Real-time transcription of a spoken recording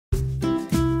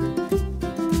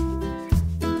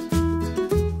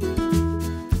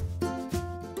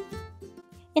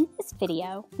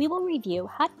video, we will review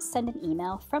how to send an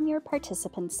email from your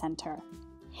participant center.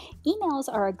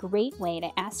 Emails are a great way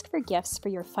to ask for gifts for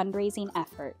your fundraising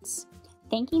efforts,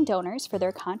 thanking donors for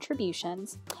their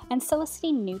contributions, and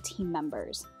soliciting new team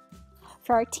members.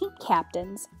 For our team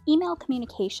captains, email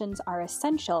communications are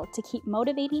essential to keep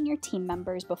motivating your team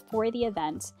members before the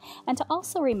event and to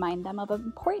also remind them of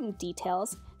important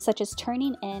details such as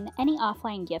turning in any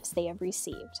offline gifts they have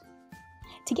received.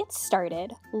 To get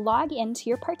started, log into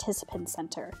your participant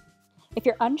center. If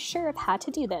you're unsure of how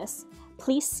to do this,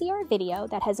 please see our video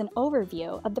that has an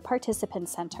overview of the participant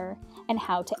center and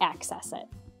how to access it.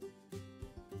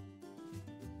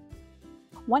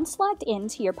 Once logged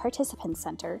into your participant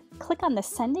center, click on the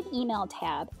Send an Email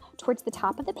tab towards the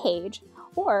top of the page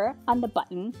or on the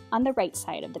button on the right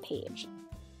side of the page.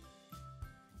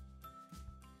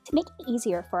 To make it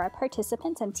easier for our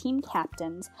participants and team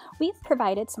captains, we've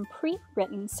provided some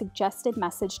pre-written suggested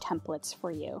message templates for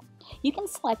you. You can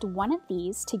select one of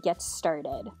these to get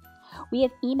started. We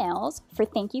have emails for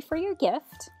thank you for your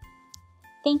gift,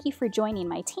 thank you for joining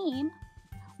my team,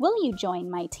 will you join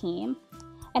my team,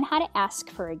 and how to ask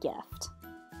for a gift.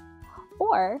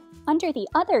 Or, under the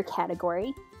other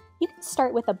category, you can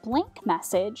start with a blank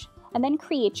message and then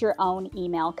create your own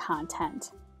email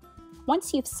content.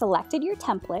 Once you've selected your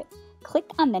template, click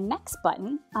on the Next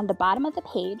button on the bottom of the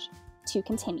page to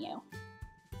continue.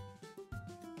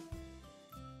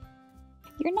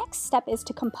 Your next step is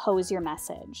to compose your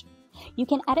message. You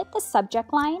can edit the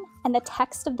subject line and the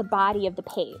text of the body of the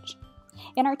page.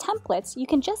 In our templates, you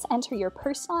can just enter your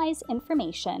personalized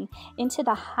information into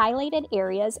the highlighted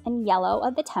areas in yellow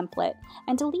of the template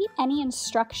and delete any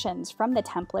instructions from the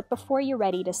template before you're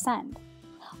ready to send.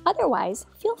 Otherwise,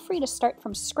 feel free to start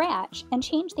from scratch and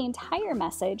change the entire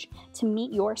message to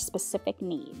meet your specific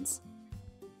needs.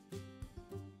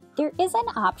 There is an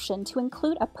option to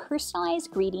include a personalized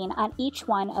greeting on each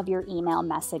one of your email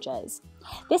messages.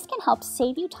 This can help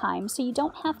save you time so you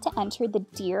don't have to enter the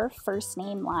Dear First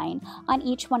Name line on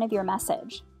each one of your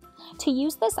message. To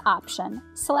use this option,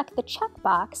 select the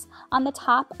checkbox on the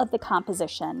top of the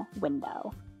composition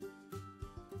window.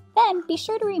 Then be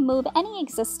sure to remove any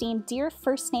existing Dear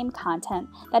First Name content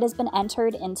that has been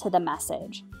entered into the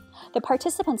message. The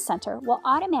Participant Center will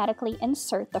automatically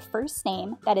insert the first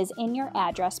name that is in your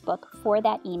address book for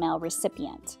that email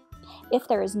recipient. If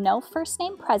there is no first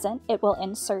name present, it will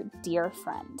insert Dear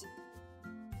Friend.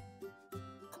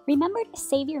 Remember to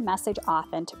save your message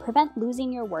often to prevent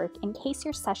losing your work in case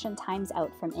your session times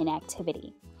out from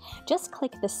inactivity. Just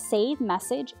click the Save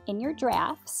Message in your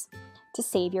drafts to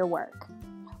save your work.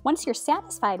 Once you're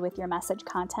satisfied with your message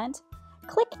content,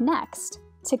 click Next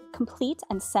to complete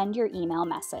and send your email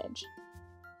message.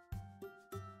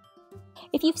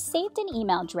 If you've saved an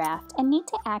email draft and need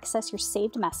to access your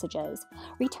saved messages,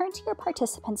 return to your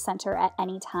Participant Center at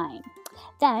any time.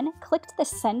 Then click the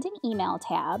Send an Email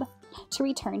tab to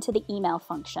return to the email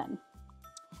function.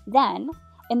 Then,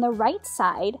 in the right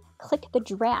side, click the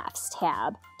Drafts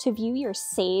tab to view your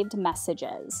saved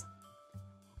messages.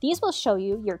 These will show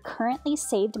you your currently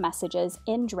saved messages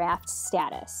in draft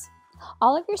status.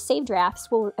 All of your saved drafts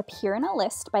will appear in a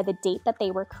list by the date that they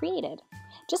were created.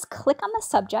 Just click on the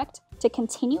subject to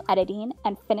continue editing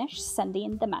and finish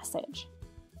sending the message.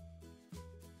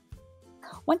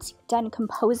 Once you're done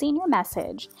composing your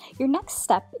message, your next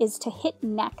step is to hit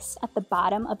Next at the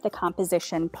bottom of the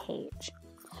composition page.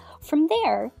 From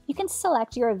there, you can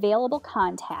select your available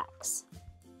contacts.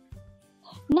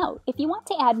 Note, if you want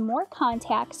to add more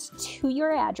contacts to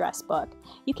your address book,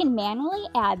 you can manually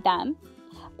add them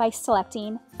by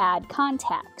selecting Add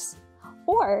Contacts,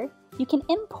 or you can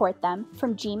import them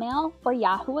from Gmail or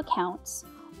Yahoo accounts,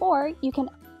 or you can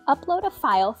upload a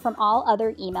file from all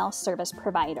other email service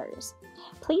providers.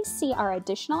 Please see our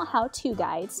additional how-to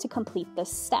guides to complete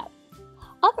this step.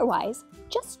 Otherwise,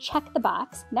 just check the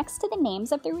box next to the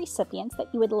names of the recipients that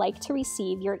you would like to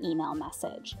receive your email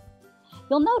message.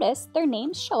 You'll notice their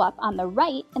names show up on the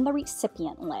right in the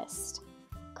recipient list.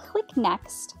 Click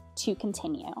Next to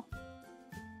continue.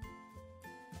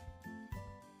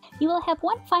 You will have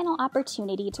one final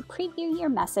opportunity to preview your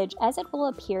message as it will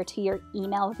appear to your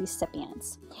email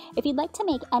recipients. If you'd like to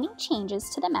make any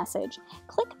changes to the message,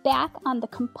 click back on the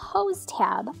Compose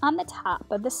tab on the top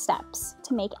of the steps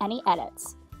to make any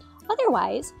edits.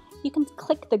 Otherwise, you can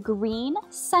click the green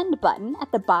Send button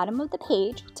at the bottom of the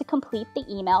page to complete the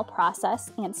email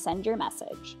process and send your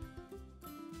message.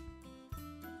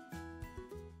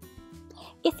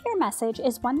 If your message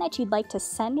is one that you'd like to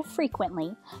send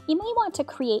frequently, you may want to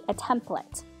create a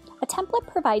template. A template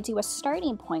provides you a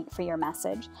starting point for your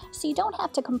message, so you don't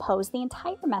have to compose the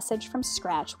entire message from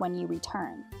scratch when you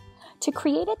return. To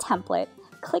create a template,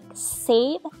 Click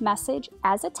Save Message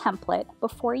as a Template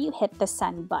before you hit the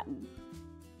Send button.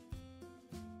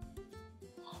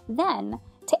 Then,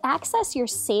 to access your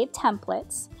saved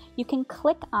templates, you can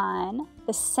click on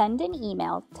the Send an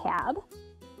Email tab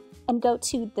and go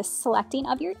to the selecting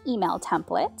of your email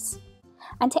templates.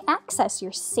 And to access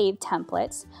your saved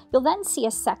templates, you'll then see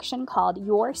a section called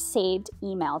Your Saved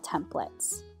Email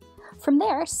Templates. From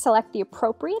there, select the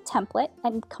appropriate template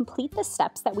and complete the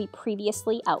steps that we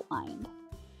previously outlined.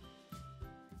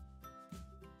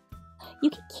 You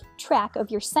can keep track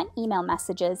of your sent email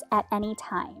messages at any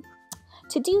time.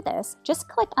 To do this, just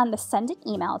click on the Send an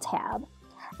Email tab,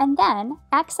 and then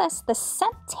access the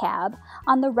Sent tab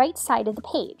on the right side of the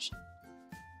page.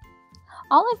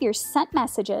 All of your sent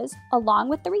messages, along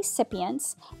with the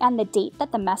recipients and the date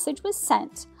that the message was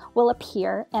sent, will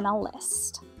appear in a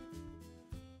list.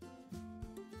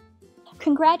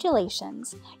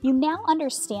 Congratulations! You now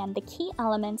understand the key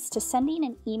elements to sending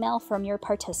an email from your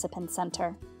participant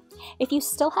center. If you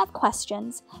still have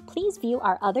questions, please view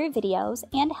our other videos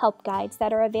and help guides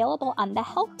that are available on the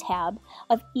Help tab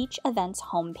of each event's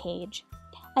homepage.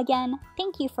 Again,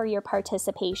 thank you for your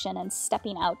participation in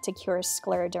stepping out to cure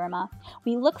scleroderma.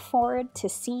 We look forward to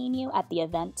seeing you at the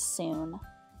event soon.